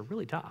weeks are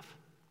really tough?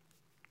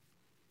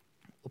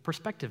 Well,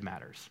 perspective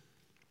matters.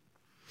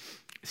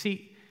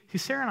 See,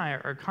 Sarah and I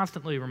are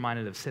constantly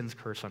reminded of sin's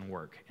curse on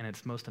work in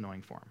its most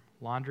annoying form: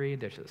 laundry and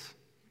dishes.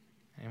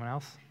 Anyone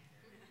else?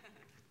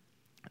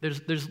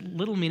 There's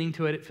little meaning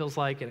to it, it feels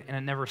like, and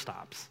it never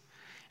stops.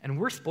 And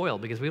we're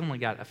spoiled because we've only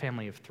got a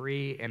family of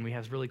 3, and we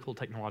have really cool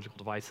technological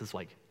devices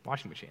like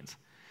washing machines.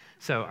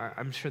 So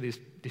I'm sure these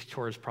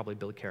chores probably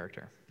build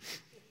character.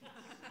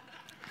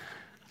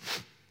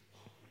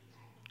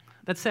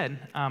 That said,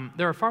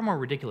 there are far more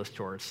ridiculous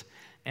chores,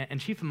 and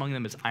chief among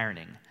them is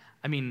ironing.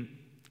 I mean,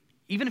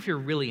 even if you're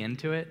really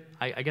into it,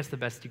 I guess the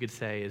best you could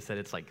say is that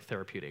it's like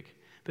therapeutic.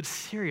 But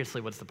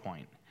seriously, what's the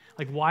point?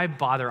 Like, why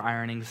bother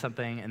ironing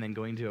something and then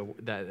going to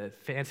a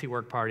fancy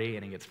work party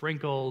and it gets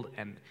wrinkled?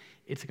 And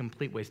it's a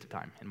complete waste of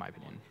time, in my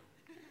opinion.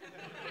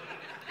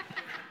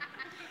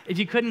 If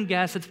you couldn't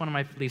guess, it's one of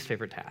my least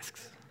favorite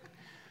tasks.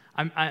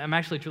 I'm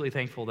actually truly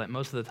thankful that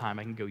most of the time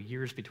I can go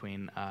years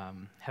between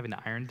having to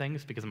iron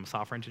things because I'm a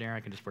software engineer. I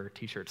can just wear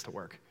t-shirts to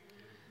work.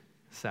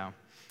 So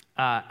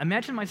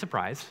imagine my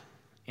surprise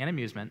and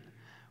amusement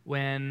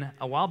when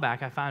a while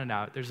back I found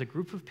out there's a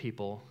group of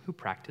people who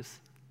practice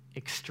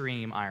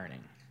extreme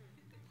ironing.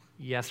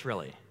 Yes,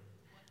 really.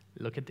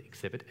 Look at the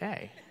Exhibit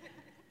A.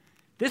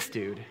 This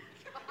dude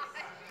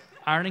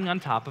ironing on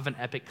top of an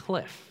epic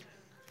cliff.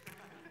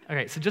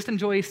 Okay, so just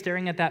enjoy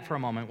staring at that for a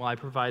moment while I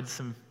provide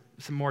some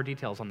more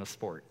details on the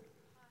sport.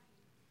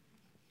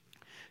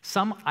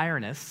 Some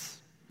ironists,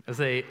 as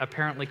they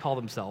apparently call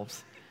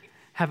themselves,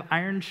 have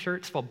ironed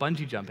shirts while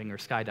bungee jumping or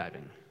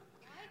skydiving.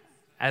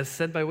 As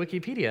said by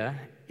Wikipedia,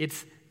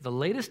 it's the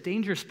latest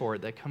danger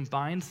sport that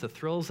combines the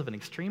thrills of an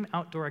extreme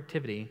outdoor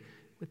activity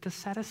with the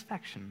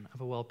satisfaction of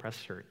a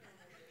well-pressed shirt.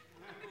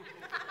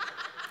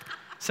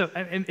 So,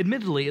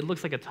 admittedly, it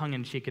looks like a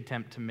tongue-in-cheek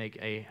attempt to make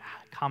a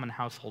common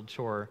household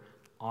chore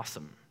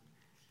awesome.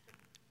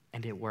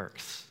 And it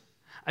works.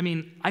 I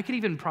mean, I could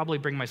even probably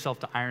bring myself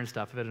to iron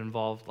stuff if it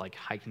involved like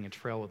hiking a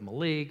trail with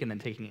Malik and then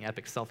taking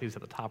epic selfies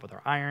at the top with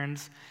our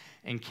irons.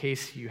 In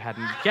case you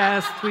hadn't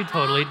guessed, we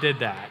totally did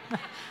that.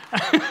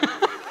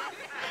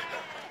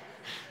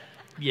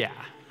 Yeah.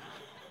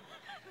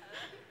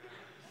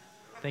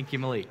 Thank you,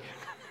 Malik.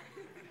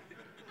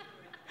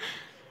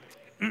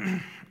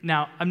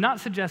 Now, I'm not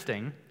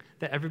suggesting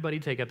that everybody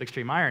take up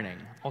extreme ironing,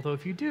 although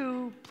if you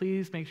do,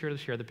 please make sure to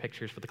share the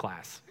pictures with the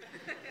class.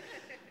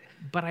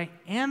 But I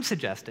am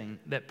suggesting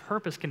that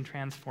purpose can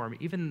transform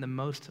even the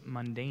most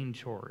mundane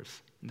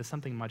chores into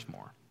something much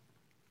more.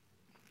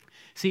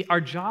 See,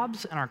 our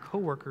jobs and our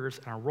coworkers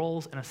and our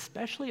roles, and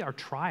especially our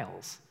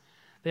trials,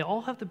 they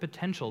all have the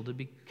potential to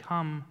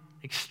become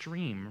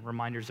extreme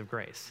reminders of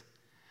grace.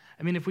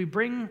 I mean, if we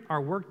bring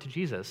our work to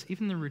Jesus,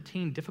 even the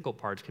routine, difficult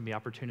parts can be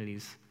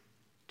opportunities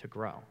to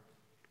grow.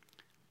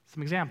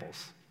 Some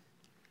examples.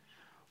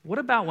 What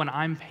about when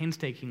I'm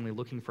painstakingly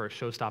looking for a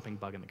show-stopping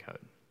bug in the code?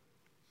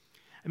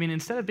 I mean,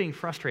 instead of being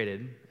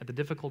frustrated at the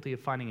difficulty of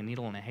finding a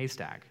needle in a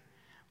haystack,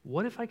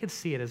 what if I could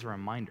see it as a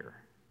reminder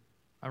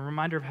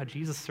of how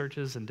Jesus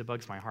searches and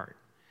debugs my heart,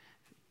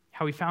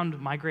 how he found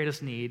my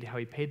greatest need, how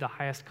he paid the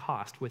highest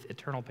cost with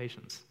eternal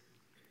patience.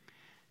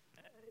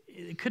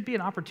 It could be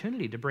an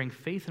opportunity to bring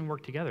faith and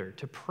work together,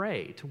 to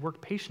pray, to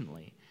work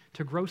patiently,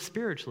 to grow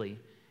spiritually,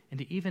 and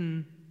to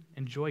even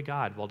enjoy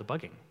God while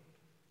debugging.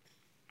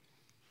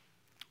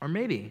 Or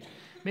maybe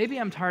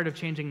I'm tired of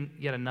changing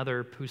yet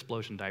another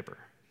Poos-Blotion diaper.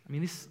 I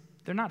mean,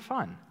 they're not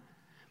fun.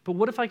 But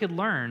what if I could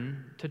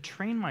learn to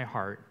train my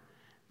heart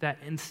that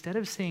instead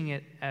of seeing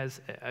it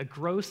as a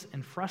gross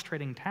and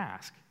frustrating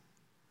task,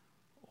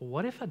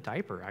 what if a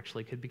diaper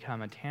actually could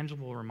become a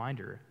tangible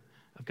reminder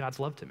of God's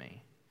love to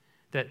me?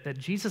 That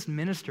Jesus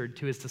ministered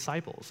to his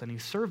disciples, and he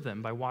served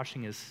them by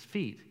washing his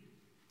feet,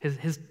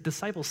 his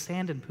disciples'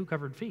 sand and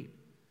poo-covered feet.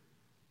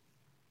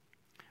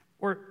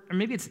 Or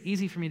maybe it's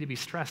easy for me to be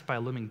stressed by a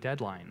looming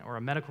deadline, or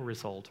a medical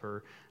result,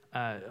 or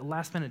a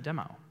last-minute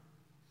demo.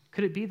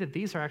 Could it be that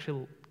these are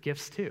actually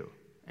gifts too?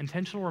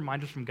 Intentional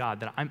reminders from God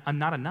that I'm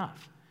not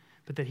enough,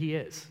 but that he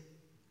is.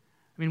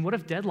 I mean, what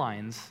if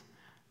deadlines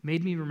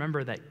made me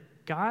remember that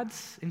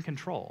God's in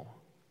control,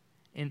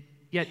 and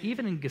yet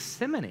even in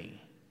Gethsemane,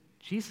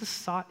 Jesus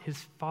sought his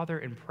Father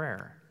in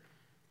prayer,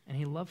 and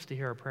he loves to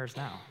hear our prayers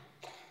now.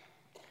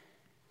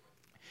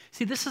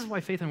 See, this is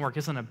why faith and work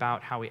isn't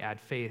about how we add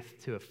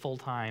faith to a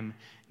full-time,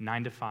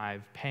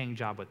 9-to-5 paying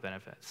job with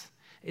benefits.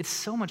 It's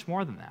so much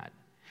more than that.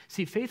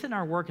 See, faith in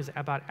our work is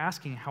about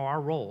asking how our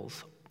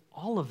roles,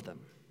 all of them,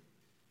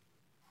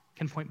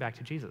 can point back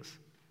to Jesus.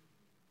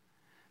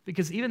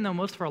 Because even though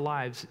most of our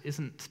lives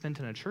isn't spent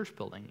in a church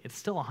building, it's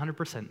still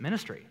 100%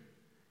 ministry.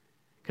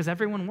 Because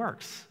everyone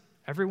works,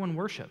 everyone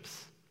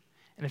worships.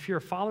 And if you're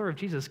a follower of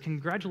Jesus,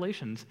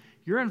 congratulations,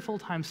 you're in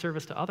full-time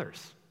service to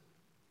others.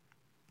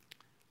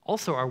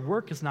 Also, our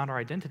work is not our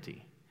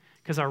identity,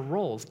 because our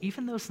roles,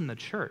 even those in the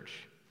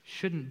church,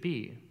 shouldn't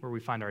be where we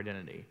find our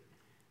identity.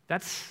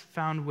 That's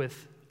found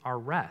with our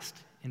rest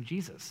in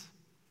Jesus.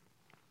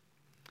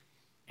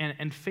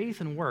 And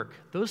faith and work,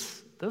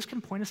 those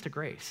can point us to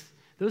grace.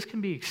 Those can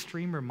be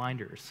extreme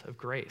reminders of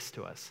grace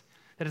to us.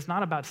 That it's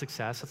not about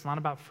success, it's not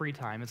about free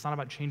time, it's not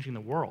about changing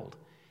the world.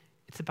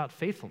 It's about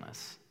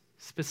faithfulness,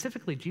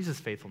 specifically Jesus'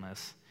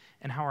 faithfulness,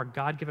 and how our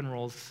God-given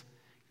roles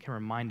can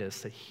remind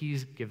us that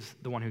he's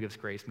the one who gives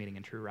grace, meaning,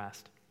 and true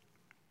rest.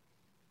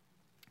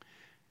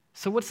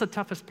 So what's the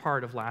toughest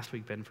part of last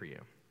week been for you?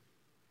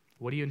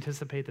 What do you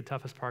anticipate the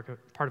toughest part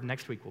of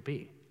next week will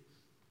be?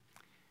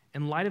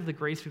 In light of the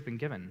grace we've been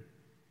given,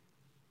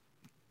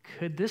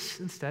 could this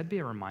instead be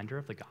a reminder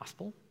of the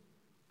gospel?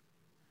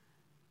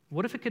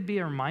 What if it could be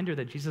a reminder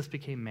that Jesus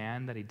became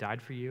man, that he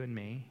died for you and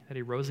me, that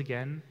he rose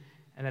again,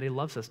 and that he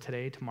loves us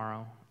today,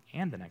 tomorrow,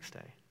 and the next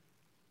day?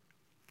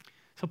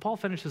 So Paul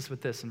finishes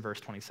with this in verse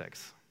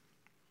 26.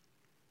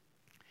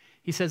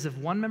 He says, if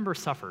one member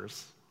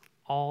suffers,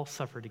 all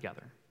suffer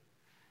together.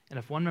 And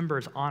if one member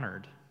is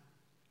honored,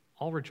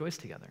 all rejoice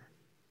together.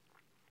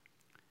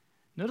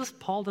 Notice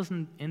Paul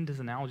doesn't end his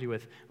analogy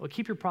with, well,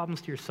 keep your problems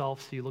to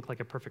yourself so you look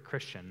like a perfect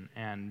Christian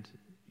and,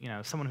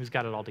 someone who's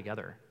got it all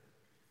together.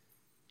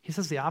 He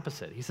says the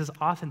opposite. He says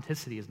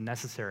authenticity is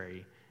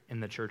necessary in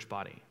the church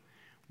body.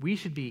 We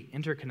should be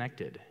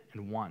interconnected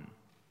and one.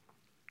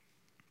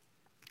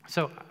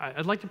 So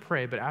I'd like to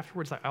pray, but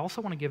afterwards, I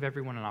also want to give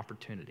everyone an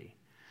opportunity.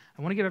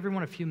 I want to give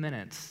everyone a few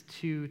minutes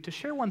to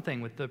share one thing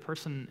with the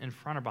person in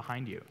front or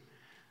behind you.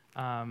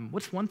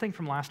 What's one thing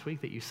from last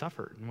week that you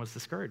suffered and was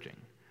discouraging?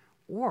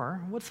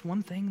 Or what's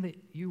one thing that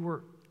you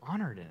were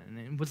honored in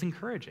and was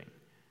encouraging?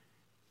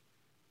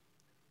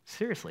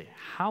 Seriously,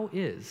 how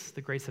is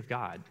the grace of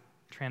God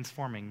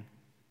transforming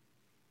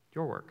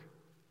your work?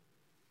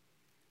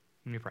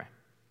 Let me pray.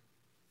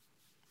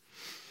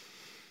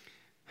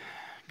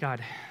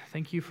 God,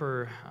 thank you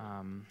for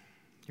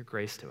your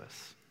grace to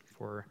us,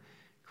 for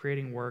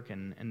creating work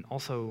and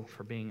also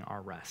for being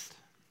our rest.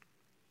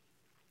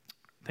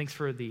 Thanks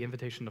for the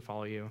invitation to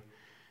follow you.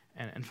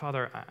 And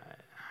Father,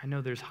 I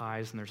know there's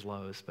highs and there's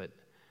lows, but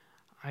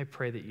I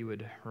pray that you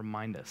would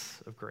remind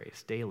us of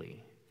grace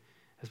daily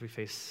as we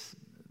face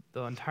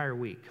the entire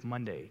week,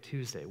 Monday,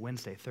 Tuesday,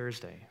 Wednesday,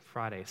 Thursday,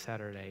 Friday,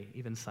 Saturday,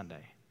 even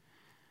Sunday.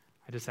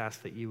 I just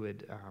ask that you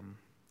would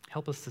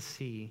help us to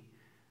see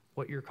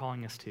what you're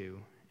calling us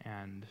to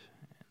and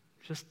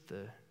just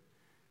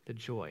the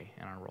joy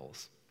in our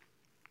roles.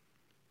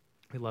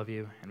 We love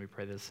you, and we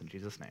pray this in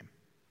Jesus' name.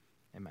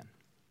 Amen.